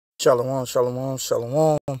Shalom, shalom,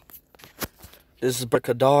 shalom. This is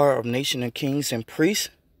Kadar of Nation of Kings and Priests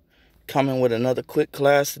coming with another quick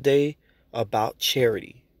class today about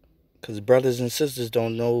charity. Because brothers and sisters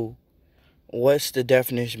don't know what's the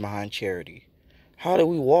definition behind charity. How do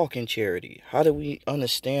we walk in charity? How do we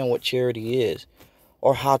understand what charity is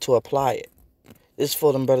or how to apply it? This is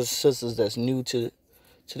for them brothers and sisters that's new to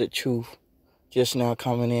the truth, just now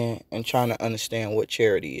coming in and trying to understand what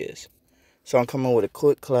charity is. So I'm coming with a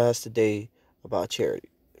quick class today about charity.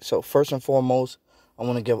 So first and foremost, I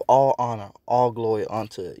want to give all honor, all glory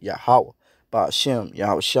unto Yahweh, Ba'ashem,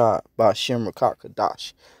 Yahwahshi, Ba'ashem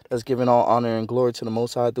Rakakadash. That's giving all honor and glory to the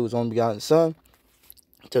Most High through His only begotten Son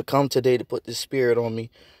to come today to put this spirit on me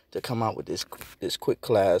to come out with this quick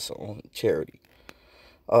class on charity.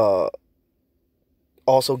 Also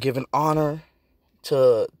giving honor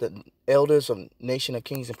to the elders of Nation of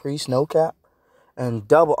Kings and Priests, NOKAP, and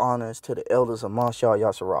double honors to the elders of Marshara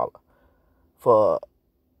Yasharhala for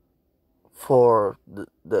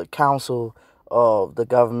the council of the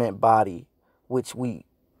government body which we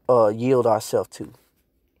yield ourselves to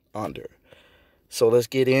under. So let's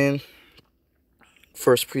get in.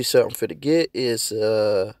 First precept I'm finna get is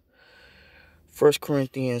 1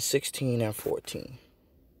 Corinthians 16 and 14.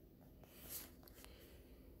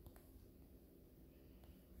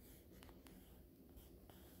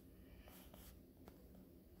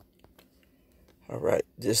 All right,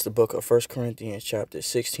 this is the book of 1 Corinthians chapter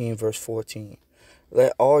 16, verse 14.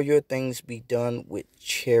 Let all your things be done with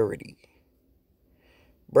charity.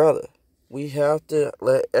 Brother, we have to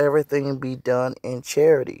let everything be done in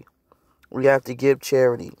charity. We have to give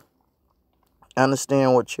charity.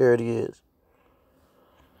 Understand what charity is.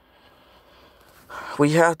 We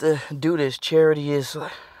have to do this. Charity is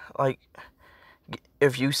like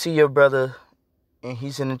if you see your brother and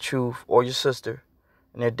he's in the truth, or your sister,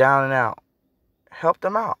 and they're down and out, help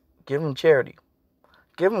them out. Give them charity.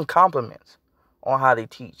 Give them compliments on how they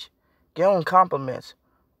teach. Give them compliments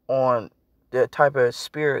on the type of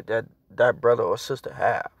spirit that brother or sister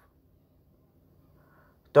have.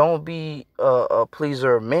 Don't be a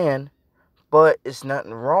pleaser of men, but it's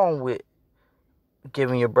nothing wrong with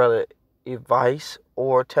giving your brother advice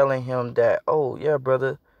or telling him that, oh, yeah,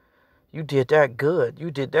 brother, you did that good.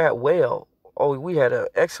 You did that well. Oh, we had an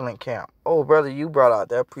excellent camp. Oh, brother, you brought out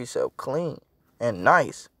that precept clean and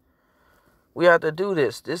nice. We have to do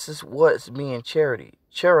this. This is what's being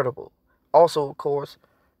charitable. Also, of course,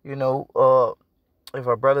 if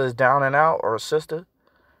a brother is down and out or a sister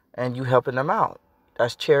and you helping them out,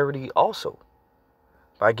 that's charity also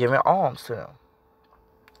by giving alms to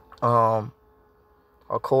them.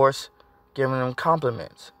 Of course, giving them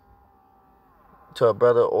compliments to a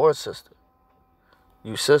brother or a sister.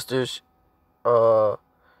 You sisters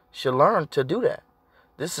should learn to do that.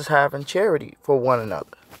 This is having charity for one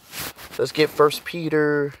another. Let's get 1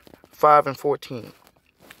 Peter 5 and 14.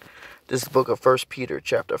 This is the book of 1 Peter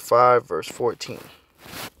chapter 5, verse 14.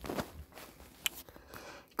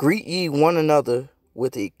 Greet ye one another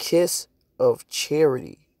with a kiss of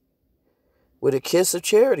charity. With a kiss of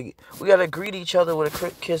charity. We got to greet each other with a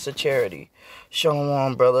quick kiss of charity.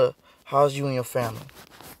 Shalom, brother. How's you and your family?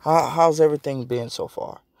 How's everything been so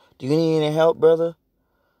far? Do you need any help, brother?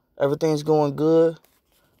 Everything's going good?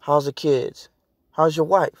 How's the kids? How's your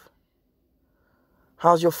wife?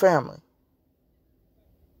 How's your family?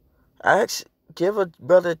 Give a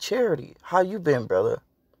brother charity. How you been, brother?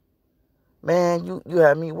 Man, you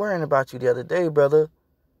had me worrying about you the other day, brother.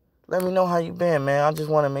 Let me know how you been, man. I just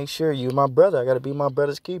want to make sure you're my brother. I got to be my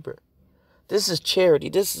brother's keeper. This is charity.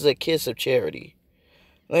 This is a kiss of charity.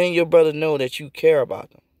 Letting your brother know that you care about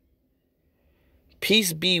them.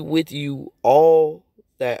 Peace be with you all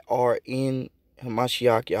that are in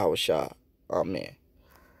Hamashiach Yahwahshi. Amen.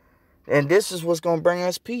 And this is what's going to bring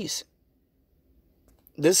us peace.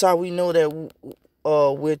 This is how we know that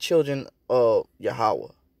we're children of Yahweh.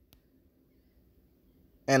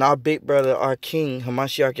 And our big brother, our king,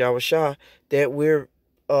 Hamashiach Yahwahshi, that we're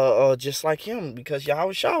just like him, because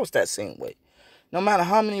Yahwahshi was that same way. No matter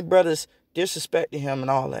how many brothers disrespected him and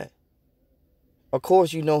all that. Of course,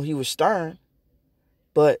 he was stern,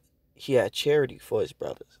 but he had charity for his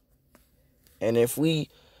brothers. And if we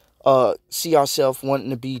see ourselves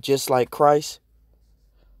wanting to be just like Christ,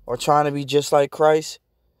 or trying to be just like Christ,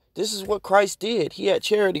 this is what Christ did. He had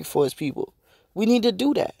charity for his people. We need to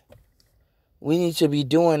do that. We need to be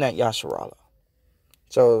doing that, Yasharahla.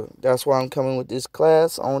 So that's why I'm coming with this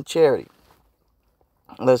class on charity.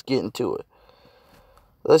 Let's get into it.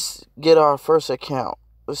 Let's get our first account.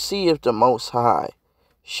 Let's see if the Most High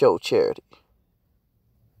show charity.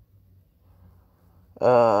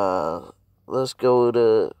 Let's go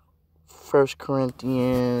to 1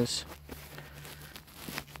 Corinthians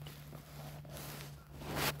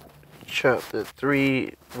chapter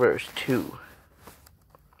 3, verse 2.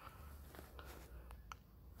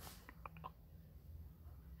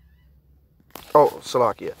 Oh,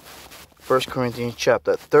 Salakia. 1 Corinthians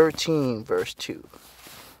chapter 13, verse 2.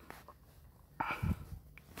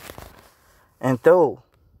 And though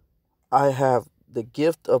I have the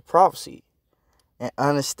gift of prophecy and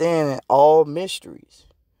understanding all mysteries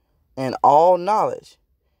and all knowledge,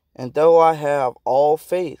 and though I have all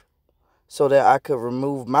faith so that I could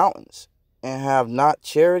remove mountains and have not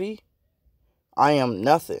charity, I am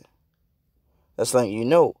nothing. That's letting you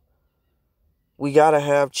know we got to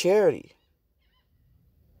have charity.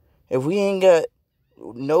 If we ain't got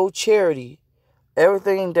no charity,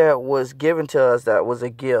 everything that was given to us that was a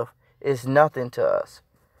gift is nothing to us.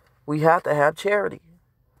 We have to have charity.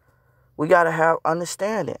 We got to have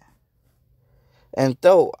understanding. And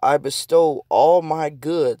though I bestow all my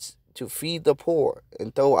goods to feed the poor,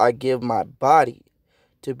 and though I give my body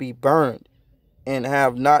to be burned, and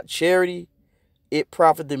have not charity, it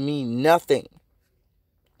profited me nothing.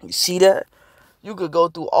 You see that? You could go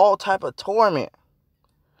through all type of torment.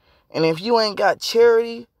 And if you ain't got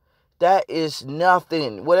charity, that is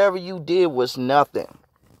nothing. Whatever you did was nothing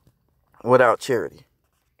without charity.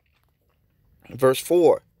 Verse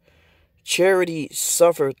 4. Charity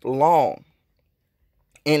suffereth long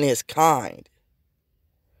and is kind.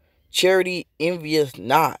 Charity envieth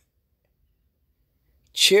not.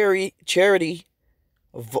 Charity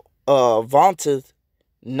vaunteth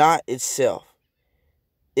not itself,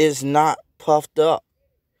 is not puffed up.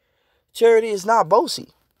 Charity is not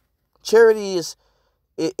boasty. Charity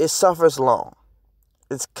it suffers long.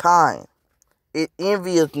 It's kind. It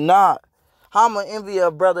envieth not. How am I envy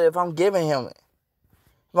a brother if I'm giving him it?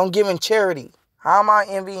 If I'm giving charity, how am I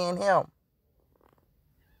envying him?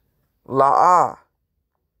 La'ah.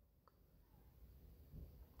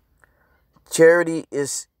 Charity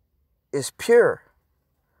is pure.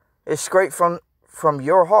 It's straight from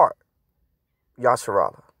your heart,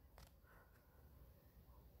 Yasharahla.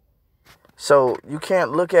 So you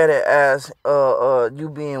can't look at it as you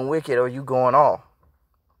being wicked or you going off.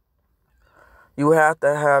 You have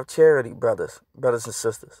to have charity, brothers and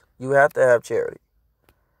sisters. You have to have charity.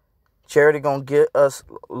 Charity gonna get us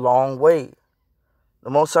a long way. The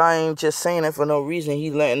Most High ain't just saying it for no reason. He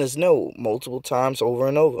letting us know multiple times over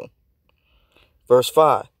and over. Verse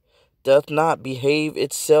 5. Doth not behave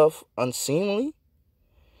itself unseemly?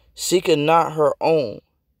 Seeketh not her own.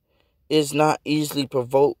 Is not easily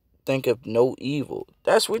provoked. Thinketh no evil.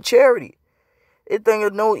 That's with charity. It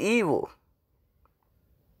thinketh no evil.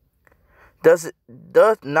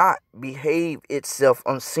 Doth not behave itself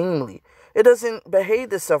unseemly. It doesn't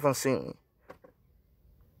behave itself unseemly.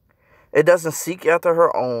 It doesn't seek after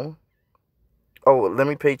her own. Oh, let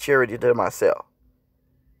me pay charity to myself.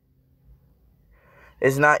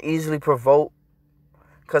 It's not easily provoked.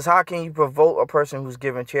 Because how can you provoke a person who's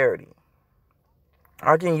giving charity?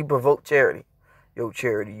 How can you provoke charity? Yo,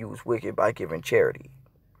 charity, you was wicked by giving charity.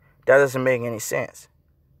 That doesn't make any sense.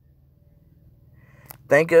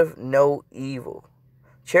 Think of no evil.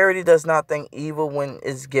 Charity does not think evil when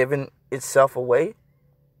it's giving itself away.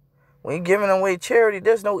 When you're giving away charity,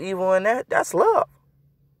 there's no evil in that. That's love.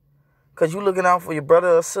 Because you're looking out for your brother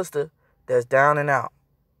or sister that's down and out.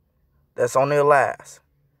 That's on their last.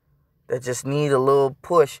 That just need a little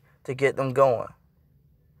push to get them going.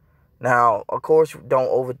 Now, of course, don't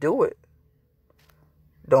overdo it.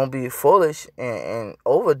 Don't be foolish and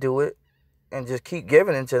overdo it and just keep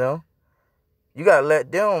giving it to them. You got to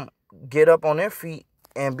let them get up on their feet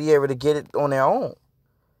and be able to get it on their own.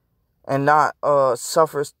 And not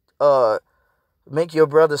make your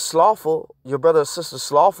brother slothful, your brother or sister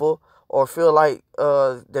slothful, or feel like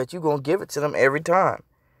that you're going to give it to them every time.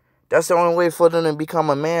 That's the only way for them to become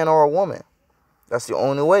a man or a woman. That's the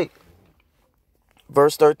only way.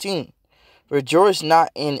 Verse 13. Rejoice not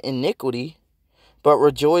in iniquity, but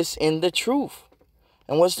rejoice in the truth.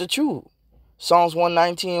 And what's the truth? Psalms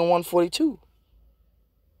 119 and 142.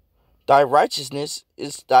 Thy righteousness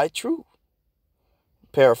is thy truth.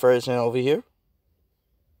 Paraphrasing over here.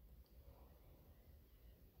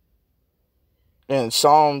 And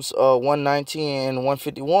Psalms 119 and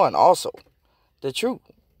 151 also. The truth.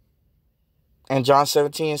 And John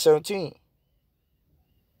 17 and 17.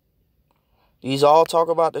 These all talk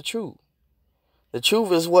about the truth. The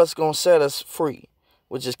truth is what's going to set us free,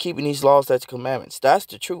 which is keeping these laws, statutes, commandments. That's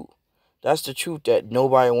the truth. That's the truth that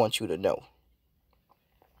nobody wants you to know.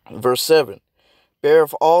 Verse 7.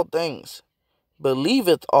 Beareth all things,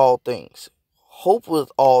 believeth all things,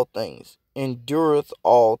 hopeth all things, endureth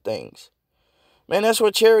all things. Man, that's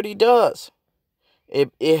what charity does.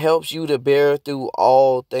 It helps you to bear through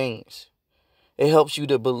all things. It helps you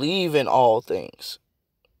to believe in all things,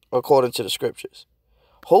 according to the scriptures.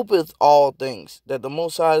 Hopeth all things, that the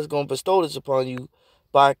Most High is going to bestow this upon you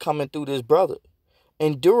by coming through this brother.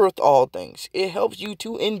 Endureth all things. It helps you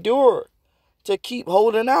to endure, to keep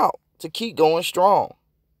holding out, to keep going strong.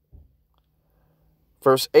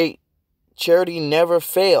 Verse 8, charity never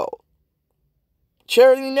failed.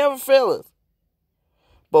 Charity never faileth.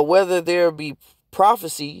 But whether there be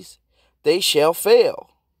prophecies, they shall fail.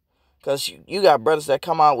 Because you got brothers that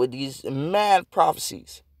come out with these mad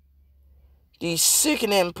prophecies. These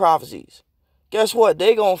sickening prophecies. Guess what?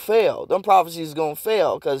 They going to fail. Them prophecies going to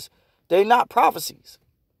fail because they not prophecies.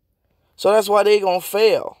 So that's why they going to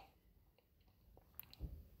fail.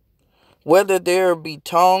 Whether there be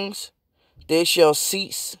tongues, they shall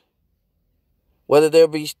cease. Whether there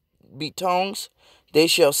be tongues, they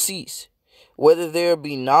shall cease. Whether there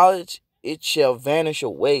be knowledge, it shall vanish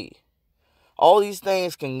away. All these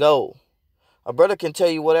things can go. A brother can tell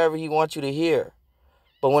you whatever he wants you to hear.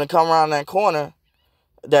 But when it come around that corner,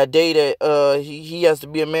 that day that he has to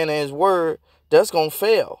be a man of his word, that's going to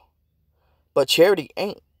fail. But charity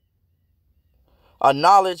ain't. A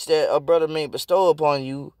knowledge that a brother may bestow upon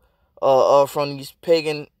you from these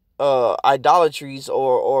pagan idolatries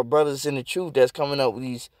or brothers in the truth that's coming up with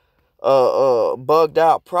these bugged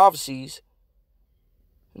out prophecies,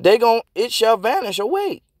 it shall vanish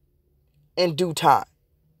away in due time.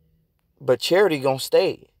 But charity gonna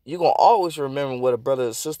stay. You're gonna always remember what a brother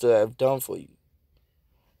or sister have done for you.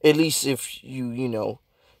 At least if you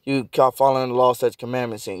keep following the law, statutes,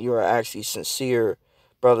 commandments, and you're actually sincere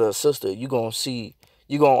brother or sister, you're gonna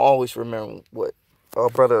always remember what a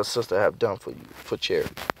brother or sister have done for you for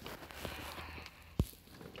charity.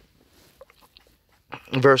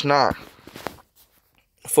 Verse 9.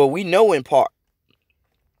 For we know in part,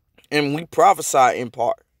 and we prophesy in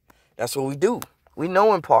part. That's what we do. We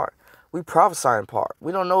know in part. We prophesy in part.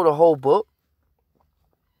 We don't know the whole book.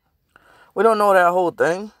 We don't know that whole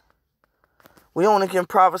thing. We only can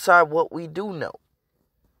prophesy what we do know.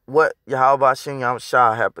 What Yahwahshi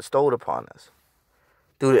HaMashiac have bestowed upon us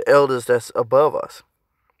through the elders that's above us.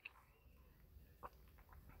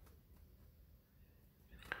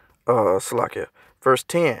 Salakia. Verse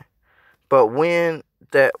 10. But when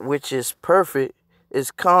that which is perfect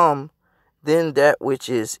is come, then that which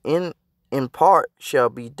is in part shall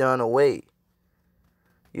be done away.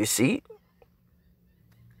 You see?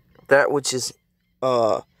 That which is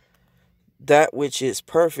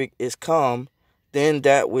perfect is come, then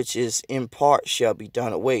that which is in part shall be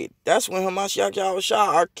done away. That's when Hamashiach Yahweh,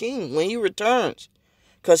 our King, when he returns.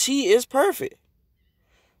 Because he is perfect.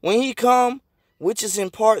 When he come, which is in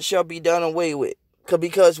part shall be done away with.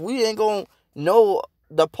 Because we ain't going to know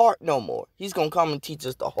the part no more. He's going to come and teach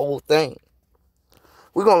us the whole thing.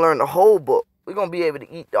 We're going to learn the whole book. We're going to be able to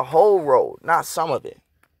eat the whole road, not some of it.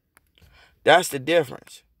 That's the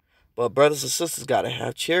difference. But brothers and sisters got to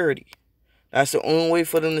have charity. That's the only way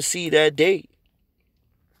for them to see that day.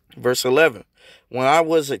 Verse 11. When I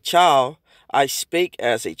was a child, I spake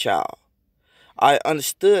as a child. I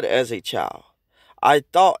understood as a child. I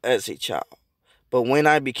thought as a child. But when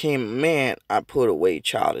I became a man, I put away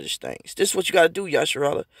childish things. This is what you got to do,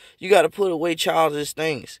 Yasharahla. You got to put away childish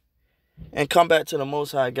things and come back to the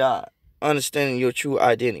Most High God, understanding your true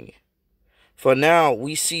identity. For now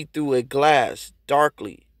we see through a glass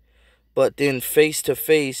darkly, but then face to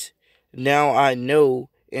face. Now I know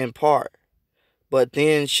in part, but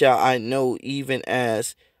then shall I know even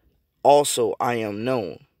as also I am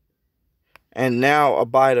known. And now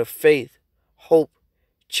abideth faith, hope,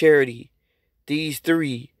 charity, these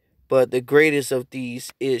three, but the greatest of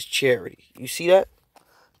these is charity. You see that?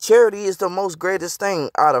 Charity is the most greatest thing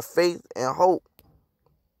out of faith and hope.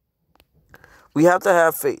 We have to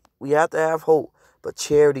have faith. We have to have hope. But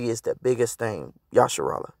charity is the biggest thing,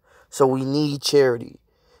 Yasharahla. So we need charity.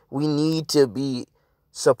 We need to be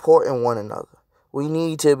supporting one another. We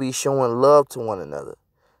need to be showing love to one another.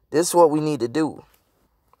 This is what we need to do.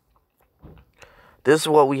 This is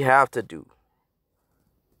what we have to do.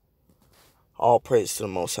 All praise to the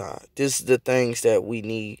Most High. This is the things that we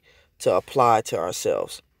need to apply to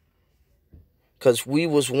ourselves. Because we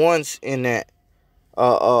was once in that,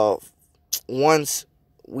 once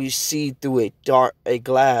we see through a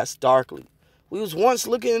glass darkly. We was once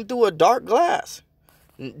looking through a dark glass.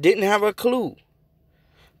 Didn't have a clue.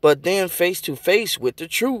 But then face to face with the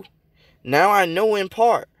truth. Now I know in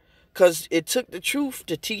part. Because it took the truth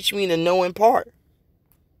to teach me to know in part.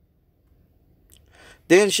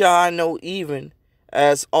 Then shall I know even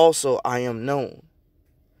as also I am known.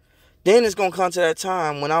 Then it's going to come to that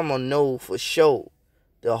time when I'm going to know for sure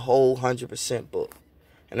the whole 100% book.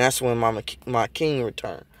 And that's when my king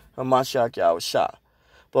return, HaMashiach Yahwahshi.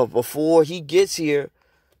 But before he gets here,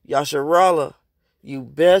 Yasharahla, you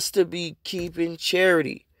best to be keeping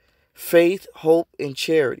charity. Faith, hope, and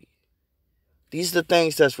charity. These are the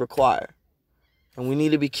things that's required. And we need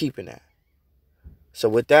to be keeping that. So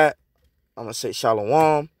with that, I'm going to say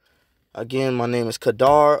Shalom. Again, my name is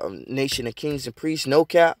Kadar of Nation of Kings and Priests,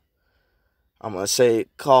 NOKAP. I'm going to say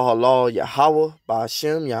Call Halal Yahweh, by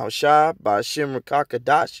Hashem, Yahushua, by Hashem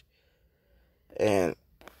Rakakadash. And